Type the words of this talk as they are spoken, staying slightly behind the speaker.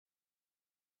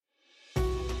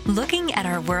Looking at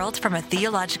our world from a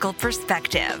theological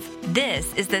perspective,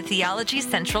 this is the Theology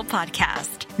Central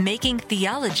Podcast, making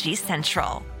theology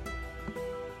central.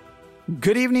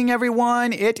 Good evening,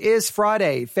 everyone. It is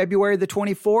Friday, February the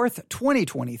 24th,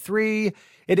 2023.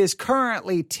 It is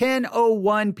currently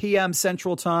 10:01 p.m.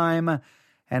 Central Time,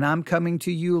 and I'm coming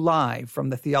to you live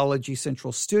from the Theology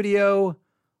Central studio,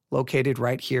 located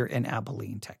right here in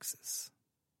Abilene, Texas.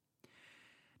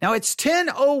 Now, it's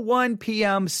 10:01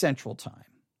 p.m. Central Time.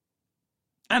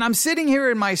 And I'm sitting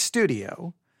here in my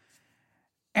studio,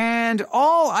 and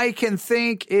all I can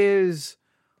think is,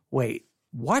 wait,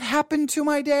 what happened to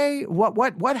my day?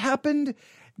 What happened?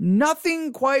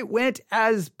 Nothing quite went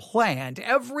as planned.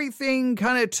 Everything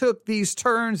kind of took these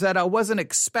turns that I wasn't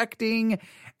expecting.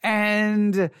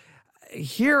 And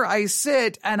here I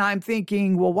sit and I'm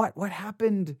thinking, well, what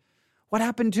happened? What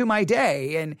happened to my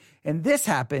day? And this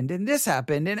happened and this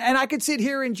happened. And I could sit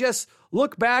here and just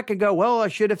look back and go, well, I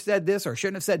should have said this or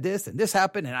shouldn't have said this, and this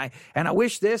happened, and I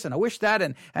wish this and I wish that,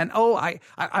 and oh,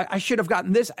 I should have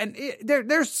gotten this. And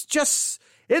there's just,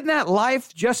 isn't that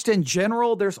life just in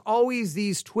general? There's always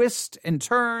these twists and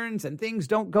turns, and things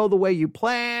don't go the way you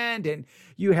planned, and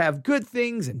you have good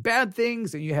things and bad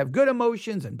things, and you have good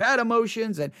emotions and bad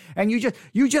emotions, and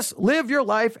you just live your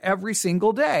life every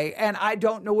single day. And I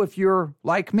don't know if you're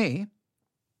like me.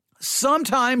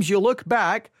 Sometimes you look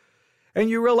back and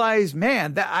you realize,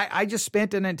 man, that I just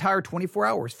spent an entire 24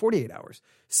 hours, 48 hours,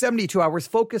 72 hours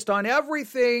focused on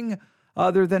everything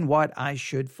other than what I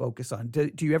should focus on.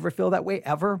 Do you ever feel that way?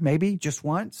 Ever? Maybe just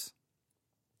once?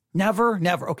 Never.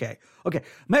 Okay.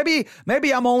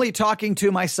 Maybe I'm only talking to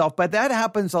myself, but that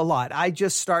happens a lot. I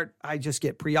just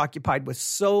get preoccupied with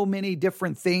so many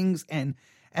different things and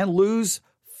lose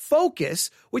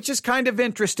focus, which is kind of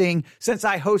interesting since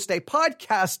I host a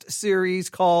podcast series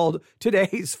called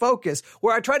Today's Focus,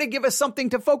 where I try to give us something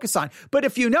to focus on. But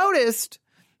if you noticed,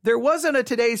 there wasn't a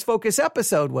Today's Focus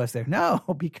episode, was there? No,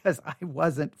 because I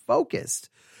wasn't focused.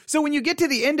 So when you get to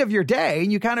the end of your day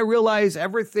and you kind of realize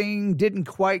everything didn't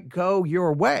quite go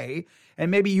your way,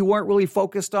 and maybe you weren't really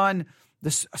focused on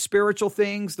the spiritual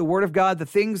things, the Word of God, the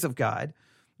things of God,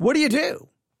 what do?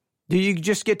 Do you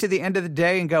just get to the end of the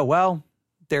day and go, well,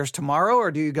 there's tomorrow?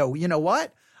 Or do you go, you know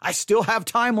what? I still have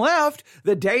time left.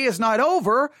 The day is not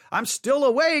over. I'm still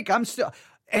awake.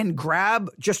 And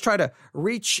try to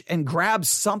reach and grab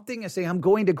something and say, I'm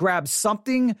going to grab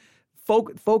something,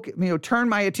 turn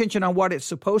my attention on what it's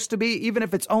supposed to be, even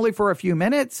if it's only for a few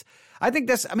minutes. I think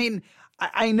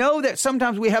I know that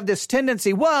sometimes we have this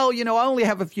tendency, well, I only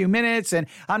have a few minutes and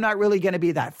I'm not really going to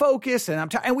be that focused.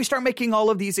 And we start making all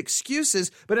of these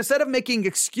excuses. But instead of making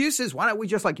excuses, why don't we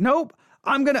just nope,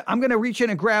 I'm going to reach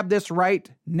in and grab this right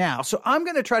now. So I'm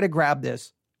going to try to grab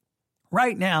this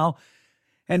right now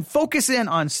and focus in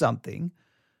on something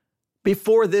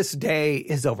before this day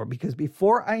is over. Because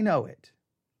before I know it,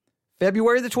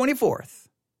 February the 24th,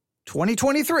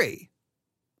 2023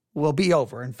 will be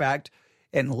over. In fact,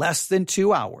 in less than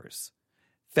 2 hours,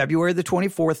 February the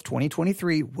 24th,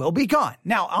 2023 will be gone.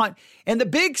 Now, in the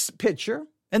big picture,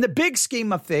 in the big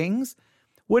scheme of things,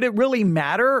 would it really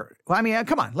matter? I mean,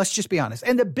 come on, let's just be honest.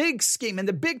 In the big scheme, in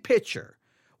the big picture,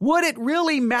 would it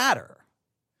really matter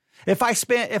if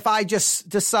I just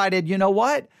decided, you know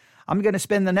what? I'm going to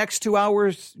spend the next 2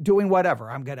 hours doing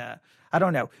whatever. I'm going to, I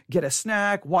don't know, get a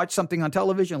snack, watch something on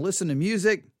television, listen to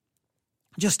music,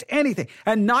 just anything,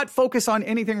 and not focus on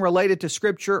anything related to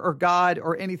Scripture or God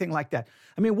or anything like that.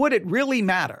 I mean, would it really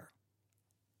matter?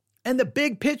 In the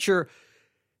big picture,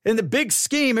 in the big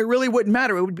scheme, it really wouldn't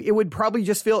matter. It would probably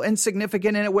just feel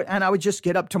insignificant, and I would just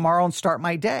get up tomorrow and start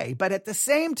my day. But at the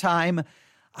same time,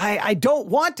 I don't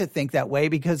want to think that way,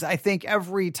 because I think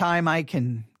every time I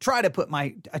can try to put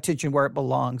my attention where it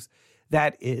belongs,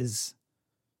 that is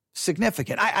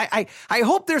significant. I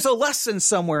hope there's a lesson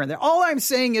somewhere in there. All I'm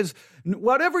saying is,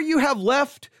 whatever you have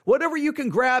left, whatever you can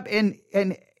grab in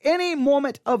any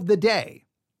moment of the day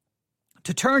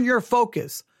to turn your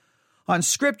focus on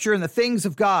Scripture and the things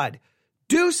of God,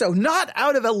 do so not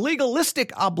out of a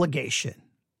legalistic obligation,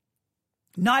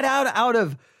 not out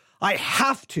of I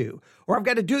have to, or I've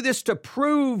got to do this to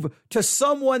prove to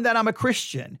someone that I'm a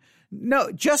Christian.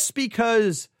 No, just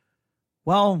because,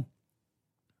 well,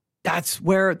 that's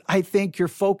where I think your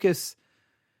focus,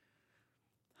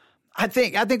 I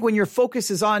think when your focus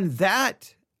is on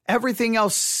that, everything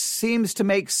else seems to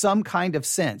make some kind of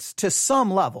sense to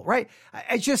some level, right?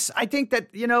 I think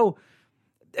that,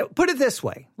 put it this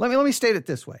way. Let me state it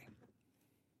this way.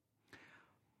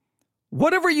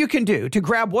 Whatever you can do to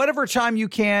grab whatever time you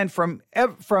can for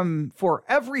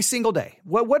every single day,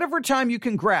 whatever time you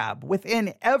can grab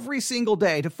within every single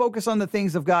day to focus on the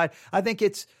things of God, I think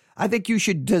I think you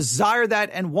should desire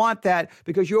that and want that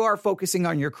because you are focusing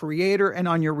on your Creator and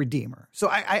on your Redeemer. So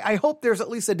I hope there's at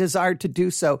least a desire to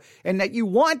do so and that you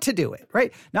want to do it,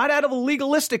 right? Not out of a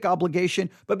legalistic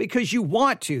obligation, but because you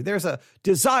want to. There's a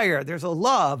desire, there's a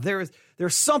love, there's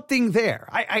something there.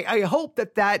 I hope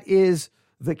that is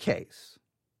the case.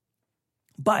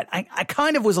 But I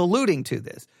kind of was alluding to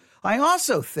this. I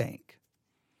also think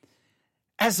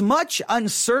as much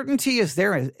uncertainty as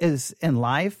there is in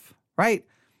life, right?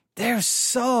 There's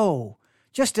so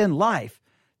just in life.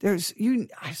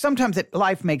 Sometimes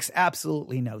life makes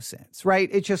absolutely no sense, right?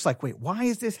 It's just like, wait, why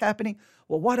is this happening?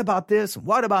 Well, what about this? And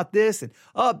what about this? And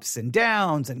ups and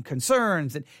downs and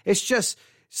concerns. And it's just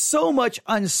so much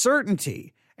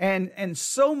uncertainty and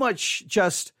so much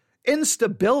just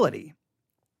instability.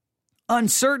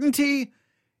 Uncertainty,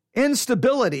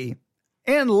 instability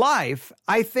in life,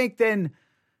 I think then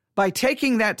by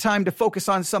taking that time to focus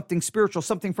on something spiritual,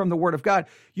 something from the Word of God,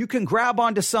 you can grab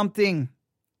onto something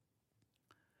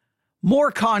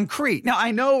more concrete. Now,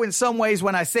 I know in some ways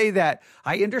when I say that,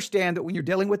 I understand that when you're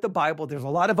dealing with the Bible, there's a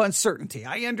lot of uncertainty.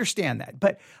 I understand that.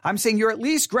 But I'm saying you're at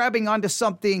least grabbing onto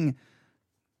something.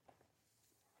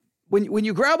 When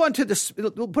you grab onto this,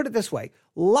 we'll put it this way,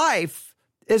 life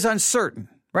is uncertain,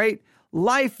 right?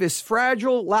 Life is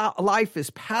fragile. Life is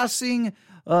passing.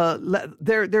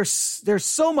 There's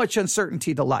so much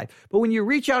uncertainty to life. But when you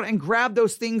reach out and grab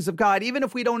those things of God, even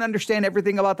if we don't understand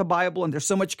everything about the Bible and there's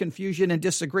so much confusion and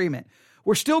disagreement,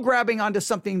 we're still grabbing onto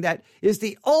something that is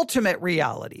the ultimate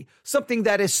reality, something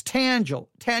that is tangible,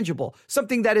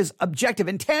 something that is objective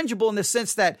and tangible in the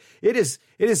sense that it is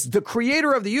the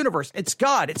creator of the universe. It's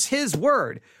God. It's his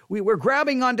word. We're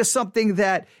grabbing onto something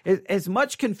that as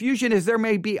much confusion as there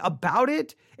may be about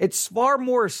it, it's far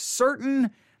more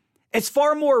certain. It's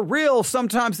far more real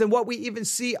sometimes than what we even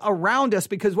see around us,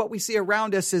 because what we see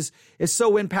around us is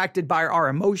so impacted by our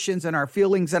emotions and our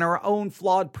feelings and our own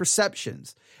flawed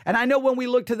perceptions. And I know when we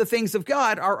look to the things of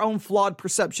God, our own flawed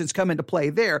perceptions come into play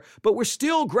there, but we're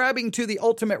still grabbing to the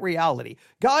ultimate reality.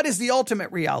 God is the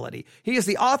ultimate reality. He is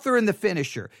the author and the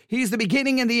finisher. He's the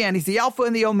beginning and the end. He's the Alpha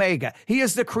and the Omega. He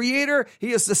is the creator.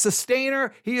 He is the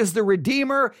sustainer. He is the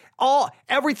redeemer.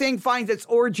 Everything finds its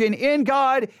origin in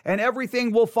God, and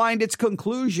everything will find its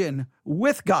conclusion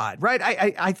with God, right?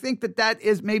 I think that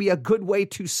is maybe a good way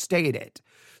to state it.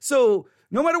 So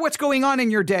no matter what's going on in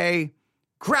your day,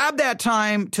 grab that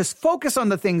time to focus on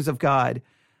the things of God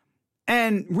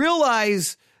and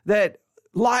realize that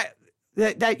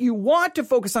you want to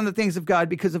focus on the things of God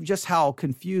because of just how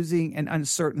confusing and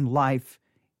uncertain life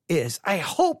is. I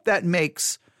hope that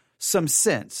makes some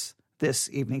sense this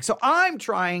evening. So I'm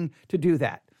trying to do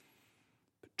that.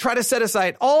 Try to set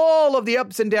aside all of the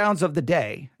ups and downs of the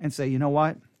day and say, you know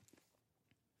what?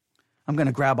 I'm going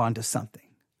to grab onto something.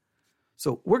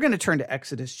 So we're going to turn to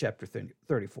Exodus chapter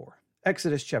 34.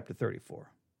 Exodus chapter 34.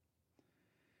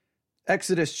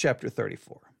 Exodus chapter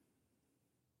 34.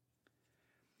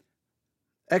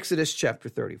 Exodus chapter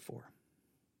 34.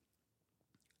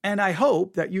 And I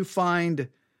hope that you find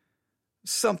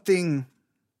something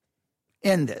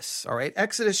in this, all right?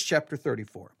 Exodus chapter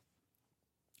 34.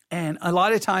 And a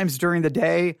lot of times during the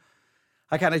day,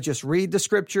 I kind of just read the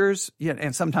scriptures,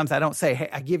 and sometimes I don't say, hey,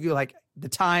 I give you like the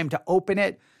time to open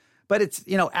it. But it's,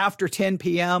 after 10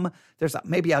 p.m., there's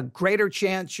maybe a greater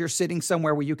chance you're sitting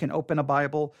somewhere where you can open a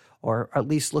Bible or at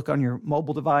least look on your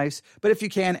mobile device. But if you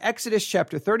can, Exodus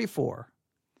chapter 34,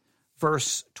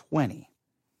 verse 20.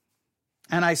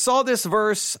 And I saw this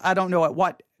verse, I don't know at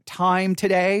what time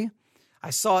today.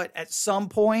 I saw it at some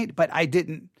point, but I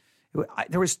didn't.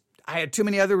 I had too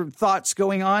many other thoughts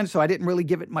going on, so I didn't really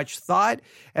give it much thought.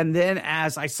 And then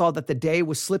as I saw that the day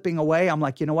was slipping away, I'm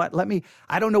like, you know what?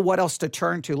 I don't know what else to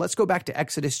turn to. Let's go back to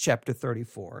Exodus chapter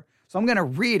 34. So I'm going to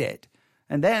read it.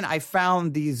 And then I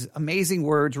found these amazing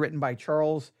words written by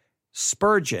Charles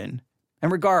Spurgeon in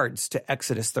regards to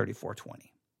Exodus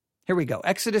 34:20. Here we go.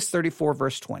 Exodus 34,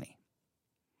 verse 20.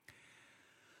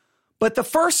 But the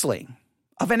firstling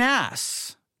of an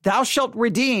ass thou shalt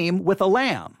redeem with a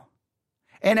lamb.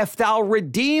 And if thou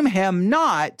redeem him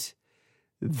not,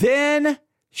 then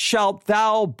shalt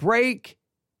thou break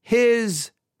his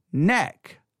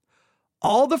neck.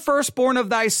 All the firstborn of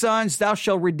thy sons thou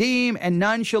shalt redeem, and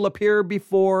none shall appear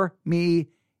before me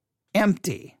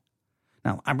empty.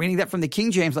 Now, I'm reading that from the King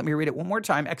James. Let me read it one more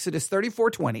time. Exodus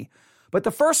 34:20. But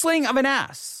the firstling of an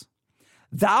ass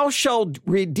thou shalt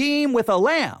redeem with a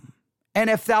lamb. And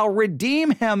if thou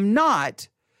redeem him not,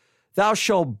 thou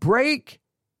shalt break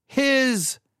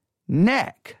his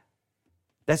neck.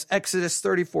 That's Exodus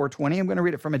 34:20. I'm going to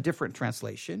read it from a different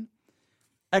translation.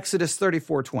 Exodus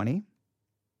 34:20.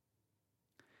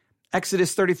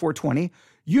 Exodus 34:20,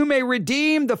 you may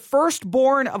redeem the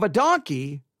firstborn of a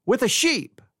donkey with a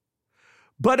sheep,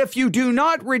 but if you do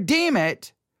not redeem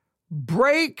it,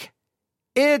 break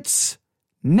its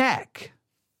neck.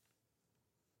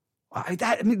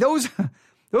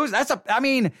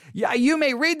 You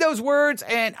may read those words,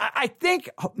 and I think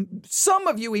some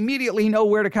of you immediately know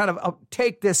where to kind of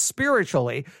take this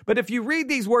spiritually. But if you read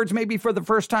these words maybe for the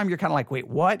first time, you're kind of like, wait,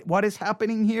 what? What is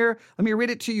happening here? Let me read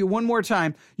it to you one more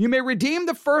time. You may redeem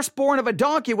the firstborn of a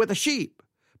donkey with a sheep,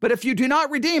 but if you do not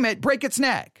redeem it, break its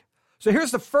neck. So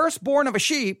here's the firstborn of a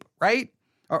sheep, right?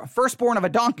 Or firstborn of a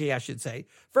donkey, I should say.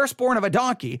 Firstborn of a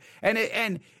donkey.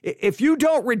 And if you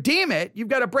don't redeem it, you've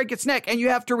got to break its neck, and you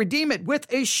have to redeem it with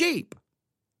a sheep.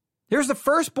 Here's the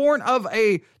firstborn of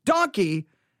a donkey,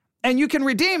 and you can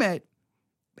redeem it,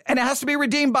 and it has to be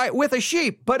redeemed with a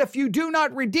sheep. But if you do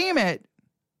not redeem it,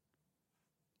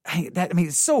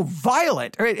 it's so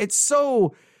violent. Right? It's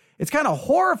kind of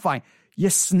horrifying. You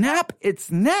snap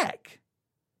its neck.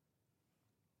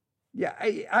 Yeah,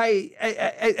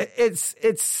 it's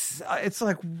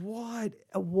like,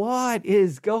 what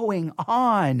is going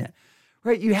on,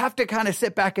 right? You have to kind of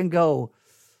sit back and go,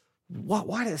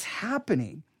 what is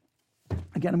happening?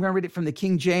 Again, I'm going to read it from the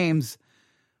King James.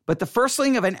 But the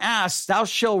firstling of an ass thou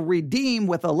shalt redeem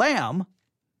with a lamb,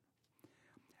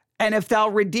 and if thou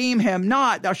redeem him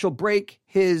not, thou shalt break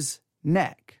his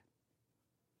neck.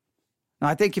 Now,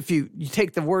 I think if you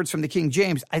take the words from the King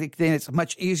James, I think then it's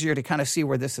much easier to kind of see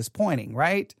where this is pointing,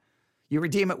 right? You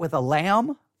redeem it with a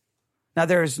lamb. Now,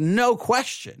 there's no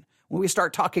question when we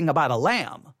start talking about a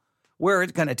lamb, where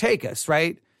it's going to take us,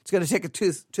 right? It's going to take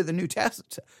us to the New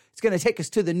Testament. It's going to take us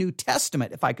to the New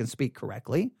Testament, if I can speak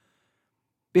correctly.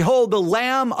 Behold, the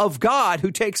Lamb of God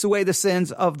who takes away the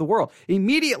sins of the world.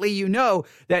 Immediately, you know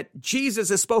that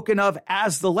Jesus is spoken of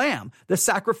as the Lamb, the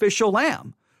sacrificial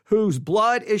Lamb, whose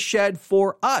blood is shed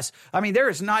for us. I mean, there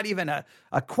is not even a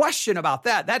question about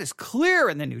that. That is clear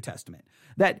in the New Testament.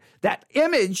 That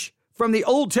image from the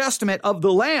Old Testament of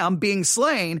the Lamb being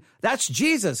slain, that's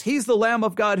Jesus. He's the Lamb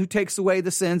of God who takes away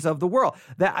the sins of the world.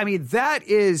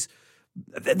 There's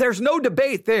no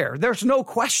debate there. There's no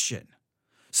question.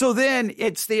 So then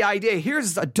it's the idea,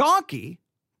 here's a donkey,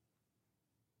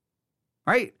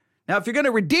 right? Now, if you're going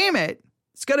to redeem it,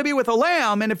 it's going to be with a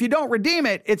lamb, and if you don't redeem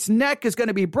it, its neck is going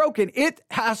to be broken. It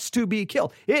has to be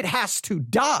killed. It has to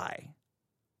die.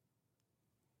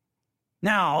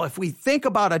 Now, if we think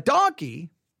about a donkey,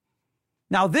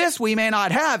 now this we may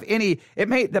not have any,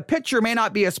 the picture may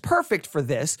not be as perfect for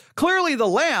this. Clearly the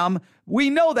lamb,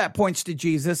 we know that points to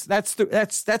Jesus. That's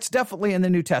definitely in the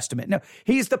New Testament. No,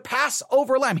 he's the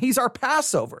Passover lamb. He's our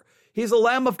Passover. He's the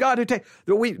Lamb of God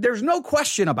there's no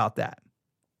question about that.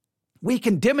 We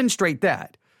can demonstrate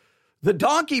that. The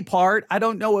donkey part, I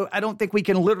don't think we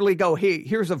can literally go, hey,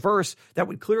 here's a verse that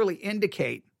would clearly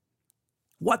indicate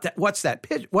what that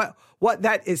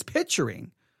is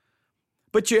picturing.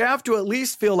 But you have to at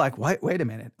least feel like, wait a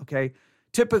minute, okay?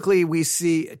 Typically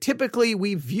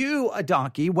we view a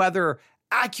donkey, whether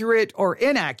accurate or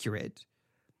inaccurate,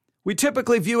 we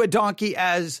typically view a donkey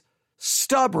as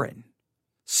stubborn,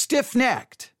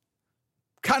 stiff-necked,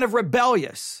 kind of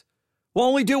rebellious. Will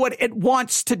only do what it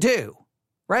wants to do,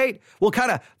 right? Will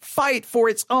kind of fight for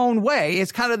its own way.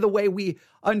 It's kind of the way we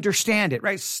understand it,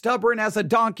 right? Stubborn as a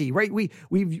donkey, right?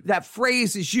 That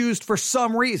phrase is used for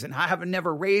some reason. I haven't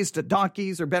never raised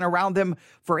donkeys or been around them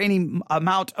for any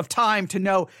amount of time to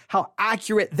know how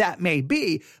accurate that may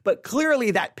be, but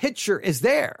clearly that picture is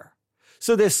there.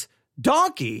 So this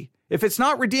donkey, if it's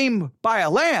not redeemed by a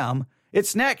lamb,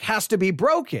 its neck has to be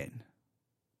broken.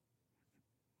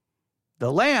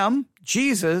 The lamb,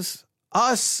 Jesus,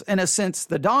 us, in a sense,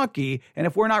 the donkey, and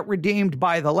if we're not redeemed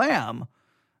by the lamb,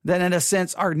 then in a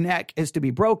sense, our neck is to be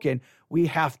broken. We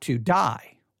have to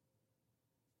die.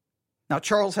 Now,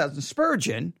 Charles Haddon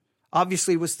Spurgeon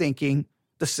obviously was thinking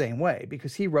the same way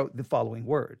because he wrote the following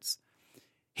words.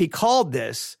 He called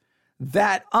this,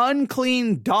 that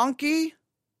unclean donkey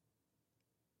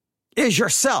is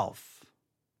yourself.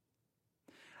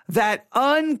 That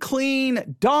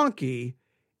unclean donkey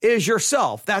is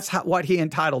yourself. That's what he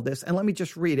entitled this. And let me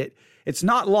just read it. It's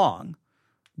not long,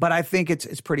 but I think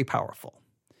it's pretty powerful.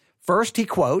 First, he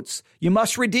quotes, you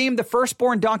must redeem the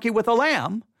firstborn donkey with a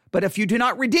lamb, but if you do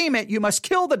not redeem it, you must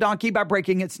kill the donkey by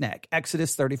breaking its neck.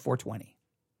 Exodus 34:20.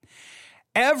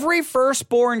 Every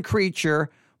firstborn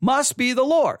creature must be the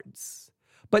Lord's,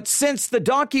 but since the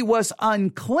donkey was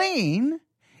unclean,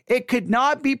 it could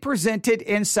not be presented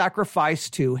in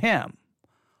sacrifice to him.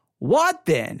 What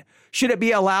then? Should it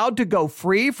be allowed to go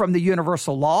free from the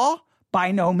universal law?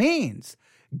 By no means.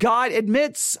 God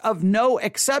admits of no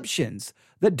exceptions.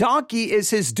 The donkey is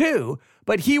his due,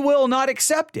 but he will not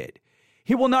accept it.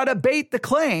 He will not abate the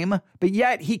claim, but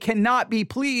yet he cannot be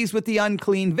pleased with the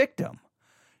unclean victim.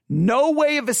 No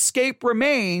way of escape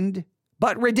remained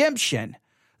but redemption.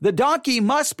 The donkey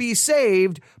must be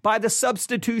saved by the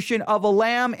substitution of a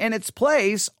lamb in its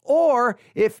place, or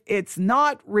if it's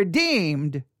not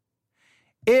redeemed,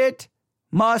 it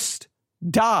must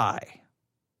die.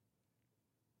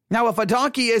 Now, if a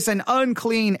donkey is an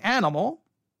unclean animal,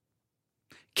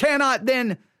 cannot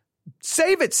then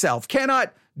save itself,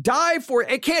 cannot die for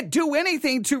it, it can't do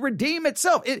anything to redeem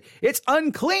itself. It's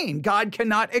unclean. God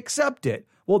cannot accept it.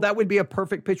 Well, that would be a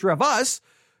perfect picture of us.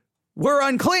 We're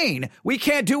unclean. We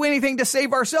can't do anything to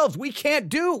save ourselves.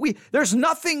 There's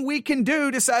nothing we can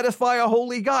do to satisfy a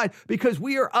holy God because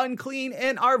we are unclean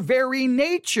in our very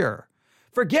nature.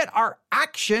 Forget our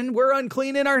action. We're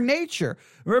unclean in our nature.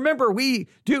 Remember, we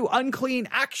do unclean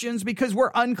actions because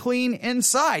we're unclean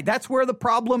inside. That's where the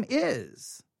problem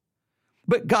is.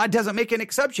 But God doesn't make an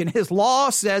exception. His law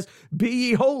says, be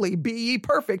ye holy, be ye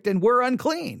perfect, and we're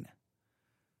unclean.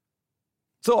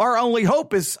 So our only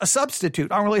hope is a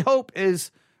substitute. Our only hope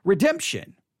is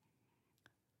redemption.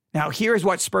 Now, here's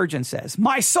what Spurgeon says.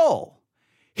 My soul,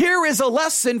 here is a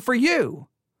lesson for you.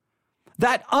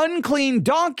 That unclean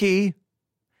donkey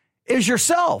is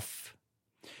yourself.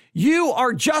 You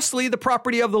are justly the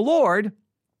property of the Lord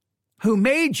who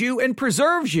made you and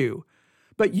preserves you.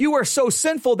 But you are so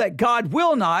sinful that God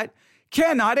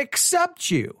cannot accept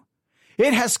you.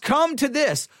 It has come to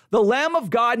this. The Lamb of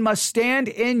God must stand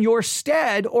in your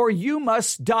stead, or you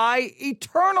must die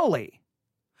eternally.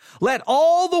 Let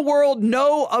all the world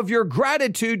know of your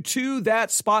gratitude to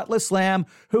that spotless Lamb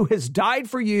who has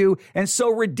died for you and so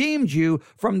redeemed you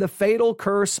from the fatal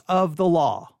curse of the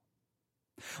law.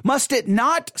 Must it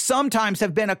not sometimes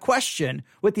have been a question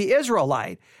with the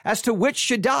Israelite as to which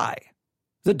should die,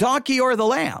 the donkey or the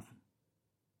lamb?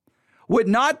 Would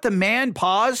not the man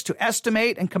pause to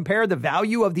estimate and compare the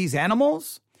value of these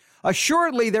animals?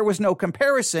 Assuredly, there was no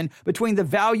comparison between the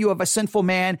value of a sinful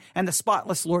man and the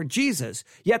spotless Lord Jesus.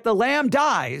 Yet the lamb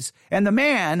dies, and the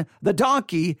man, the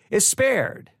donkey, is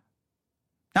spared.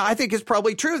 Now, I think it's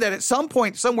probably true that at some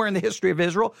point, somewhere in the history of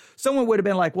Israel, someone would have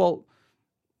been like, well,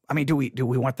 I mean, do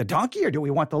we want the donkey or do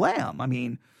we want the lamb? I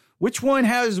mean, which one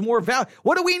has more value?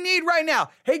 What do we need right now?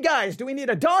 Hey guys, do we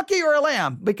need a donkey or a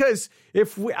lamb? Because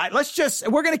if we're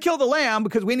going to kill the lamb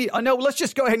because let's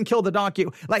just go ahead and kill the donkey.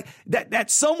 Like that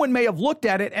someone may have looked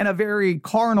at it in a very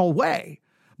carnal way.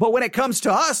 But when it comes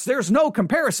to us, there's no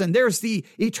comparison. There's the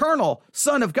eternal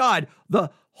Son of God, the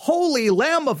holy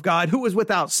Lamb of God who is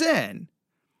without sin.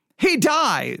 He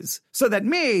dies so that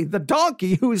me, the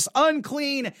donkey who is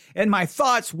unclean in my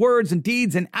thoughts, words, and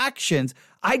deeds and actions,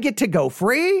 I get to go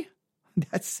free.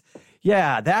 That's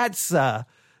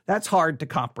hard to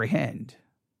comprehend.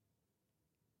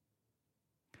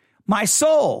 My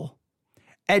soul,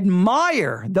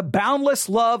 admire the boundless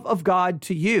love of God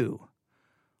to you.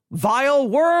 Vile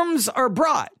worms are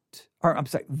bought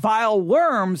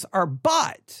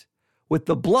with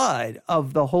the blood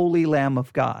of the holy Lamb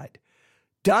of God.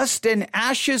 Dust and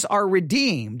ashes are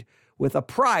redeemed with a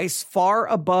price far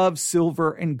above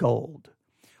silver and gold.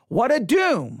 What a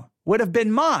doom would have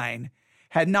been mine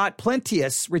had not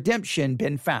plenteous redemption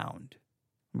been found.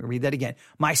 Let me read that again.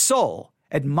 My soul,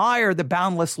 admire the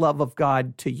boundless love of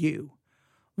God to you.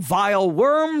 Vile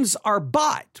worms are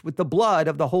bought with the blood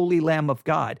of the holy Lamb of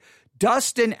God.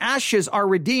 Dust and ashes are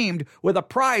redeemed with a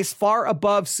price far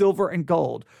above silver and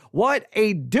gold. What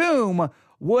a doom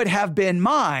would have been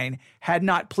mine had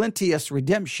not plenteous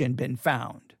redemption been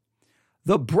found.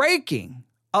 The breaking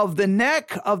of the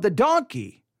neck of the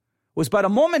donkey was but a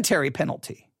momentary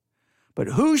penalty. But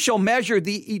who shall measure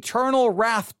the eternal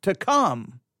wrath to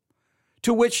come,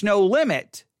 to which no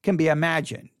limit can be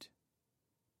imagined?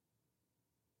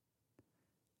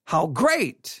 How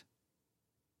great,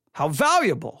 how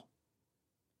valuable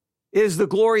is the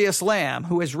glorious Lamb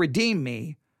who has redeemed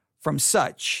me from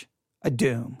such a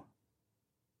doom.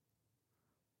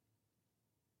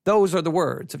 Those are the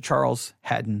words of Charles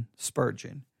Haddon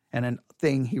Spurgeon and a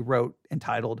thing he wrote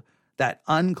entitled, That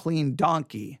Unclean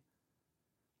Donkey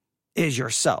is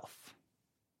Yourself.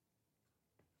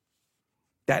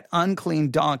 That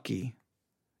unclean donkey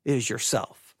is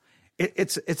yourself.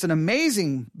 It's an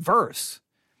amazing verse.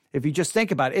 If you just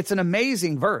think about it, it's an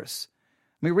amazing verse.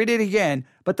 Let me read it again.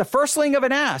 But the firstling of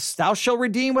an ass thou shalt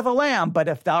redeem with a lamb, but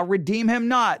if thou redeem him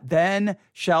not, then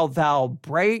shalt thou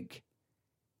break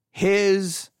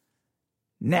his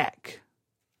neck.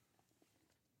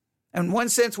 In one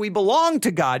sense, we belong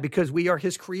to God because we are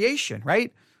his creation,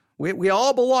 right? We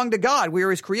all belong to God. We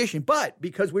are his creation. But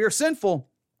because we are sinful,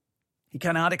 he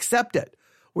cannot accept it.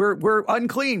 We're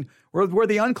unclean. We're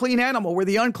the unclean animal. We're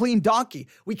the unclean donkey.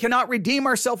 We cannot redeem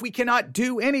ourselves. We cannot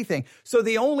do anything. So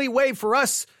the only way for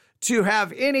us to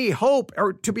have any hope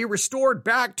or to be restored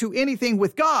back to anything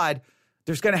with God,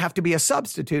 there's going to have to be a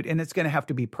substitute, and it's going to have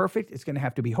to be perfect. It's going to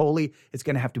have to be holy. It's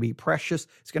going to have to be precious.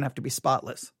 It's going to have to be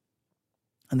spotless.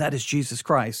 And that is Jesus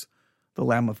Christ, the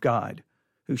Lamb of God,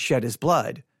 who shed his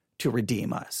blood to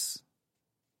redeem us.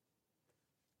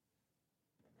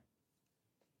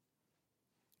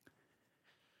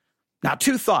 Now,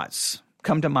 two thoughts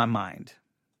come to my mind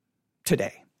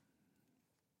today.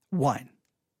 One,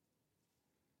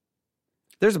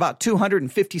 there's about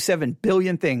 257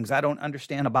 billion things I don't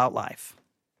understand about life.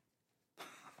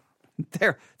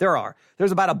 There are.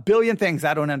 There's about 1 billion things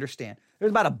I don't understand.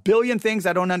 There's about 1 billion things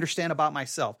I don't understand about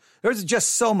myself. There's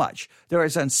just so much. There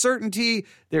is uncertainty.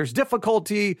 There's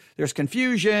difficulty. There's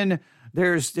confusion.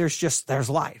 There's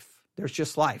life. There's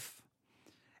just life.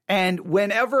 And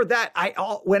whenever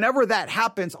that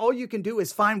happens, all you can do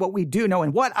is find what we do know.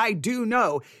 And what I do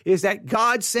know is that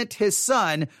God sent his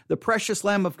son, the precious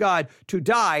Lamb of God, to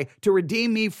die to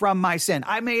redeem me from my sin.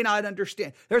 I may not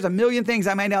understand. There's a million things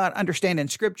I may not understand in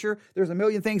scripture. There's a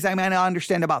million things I may not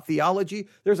understand about theology.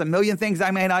 There's a million things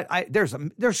I may not, there's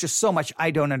just so much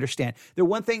I don't understand. The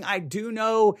one thing I do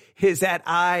know is that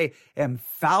I am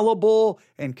fallible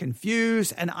and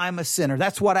confused and I'm a sinner.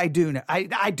 That's what I do know.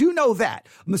 I do know that.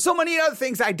 So many other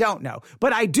things I don't know,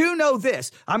 but I do know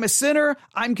this. I'm a sinner,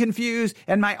 I'm confused,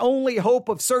 and my only hope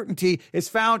of certainty is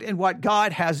found in what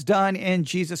God has done in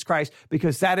Jesus Christ,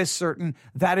 because that is certain,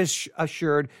 that is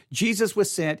assured. Jesus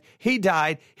was sent, he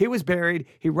died, he was buried,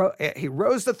 he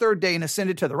rose the third day and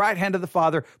ascended to the right hand of the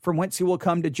Father, from whence he will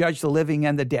come to judge the living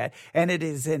and the dead. And it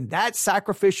is in that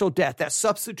sacrificial death, that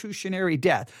substitutionary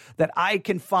death, that I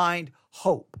can find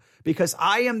hope, because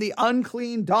I am the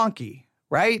unclean donkey,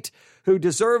 right? Who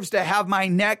deserves to have my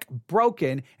neck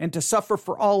broken and to suffer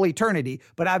for all eternity,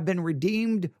 but I've been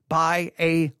redeemed by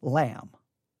a lamb.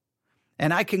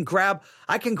 And I can grab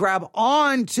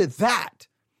on to that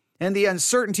and the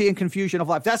uncertainty and confusion of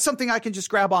life. That's something I can just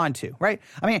grab onto, right?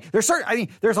 There's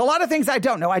a lot of things I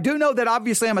don't know. I do know that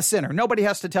obviously I'm a sinner. Nobody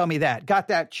has to tell me that. Got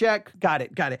that? Check. Got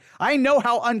it. I know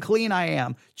how unclean I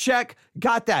am. Check.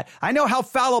 Got that. I know how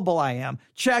fallible I am.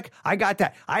 Check. I got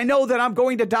that. I know that I'm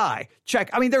going to die.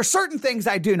 Check. There's certain things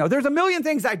I do know. There's a million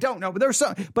things I don't know,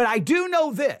 but I do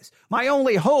know this. My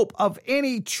only hope of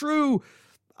any true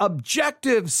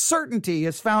objective certainty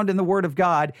is found in the Word of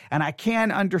God, and I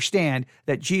can understand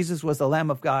that Jesus was the Lamb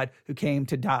of God who came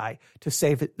to die to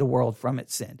save the world from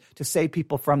its sin, to save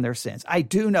people from their sins. I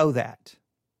do know that.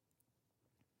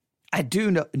 I do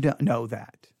know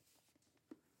that.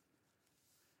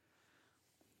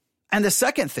 And the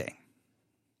second thing,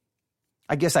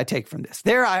 I guess I take from this,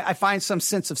 I find some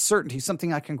sense of certainty,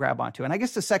 something I can grab onto. And I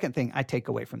guess the second thing I take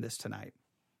away from this tonight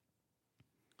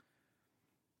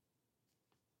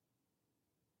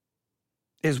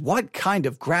is, what kind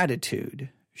of gratitude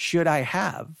should I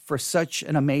have for such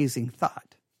an amazing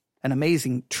thought, an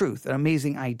amazing truth, an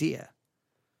amazing idea?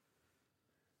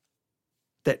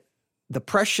 That the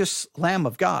precious Lamb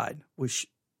of God was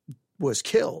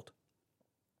killed,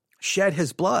 shed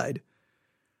his blood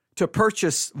to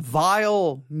purchase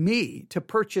vile me, to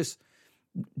purchase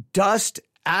dust,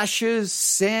 ashes,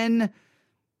 sin,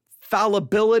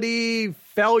 fallibility,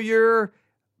 failure,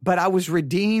 but I was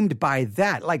redeemed by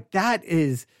that. Like, that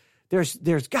is,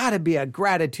 there's got to be a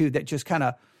gratitude that just kind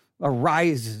of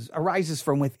arises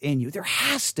from within you. There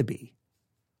has to be.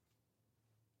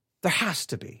 There has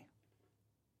to be.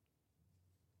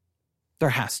 There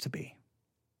has to be.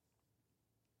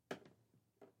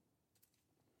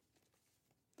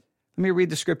 Let me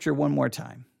read the scripture one more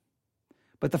time.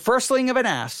 But the firstling of an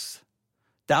ass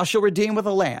thou shalt redeem with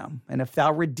a lamb, and if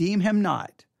thou redeem him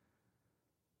not,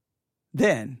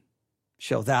 then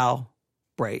shall thou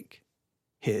break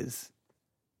his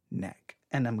neck.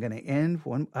 And I'm going to end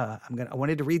I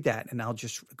wanted to read that, and I'll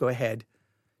just go ahead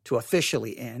to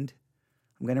officially end.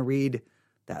 I'm going to read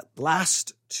that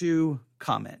last two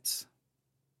comments.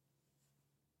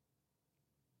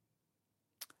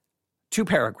 2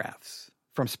 paragraphs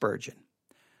from Spurgeon.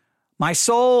 My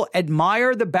soul,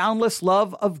 admire the boundless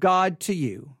love of God to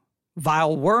you.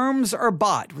 Vile worms are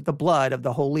bought with the blood of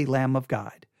the holy Lamb of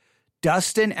God.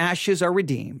 Dust and ashes are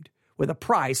redeemed with a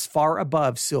price far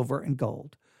above silver and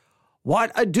gold.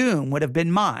 What a doom would have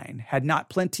been mine had not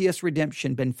plenteous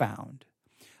redemption been found.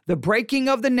 The breaking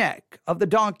of the neck of the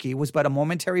donkey was but a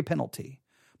momentary penalty,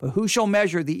 but who shall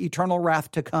measure the eternal wrath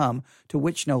to come, to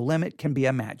which no limit can be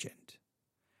imagined?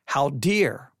 How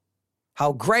dear,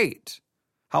 how great,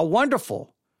 how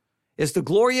wonderful is the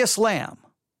glorious Lamb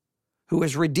who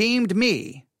has redeemed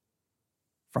me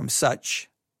from such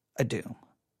a doom.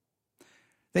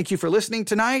 Thank you for listening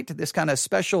tonight to this kind of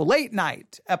special late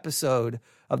night episode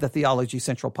of the Theology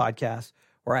Central podcast,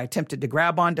 where I attempted to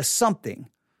grab onto something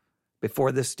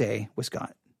before this day was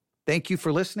gone. Thank you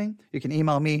for listening. You can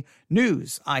email me,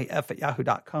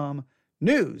 newsif@yahoo.com,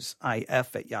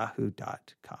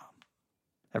 newsif@yahoo.com.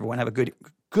 Everyone have a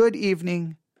good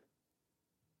evening.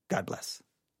 God bless.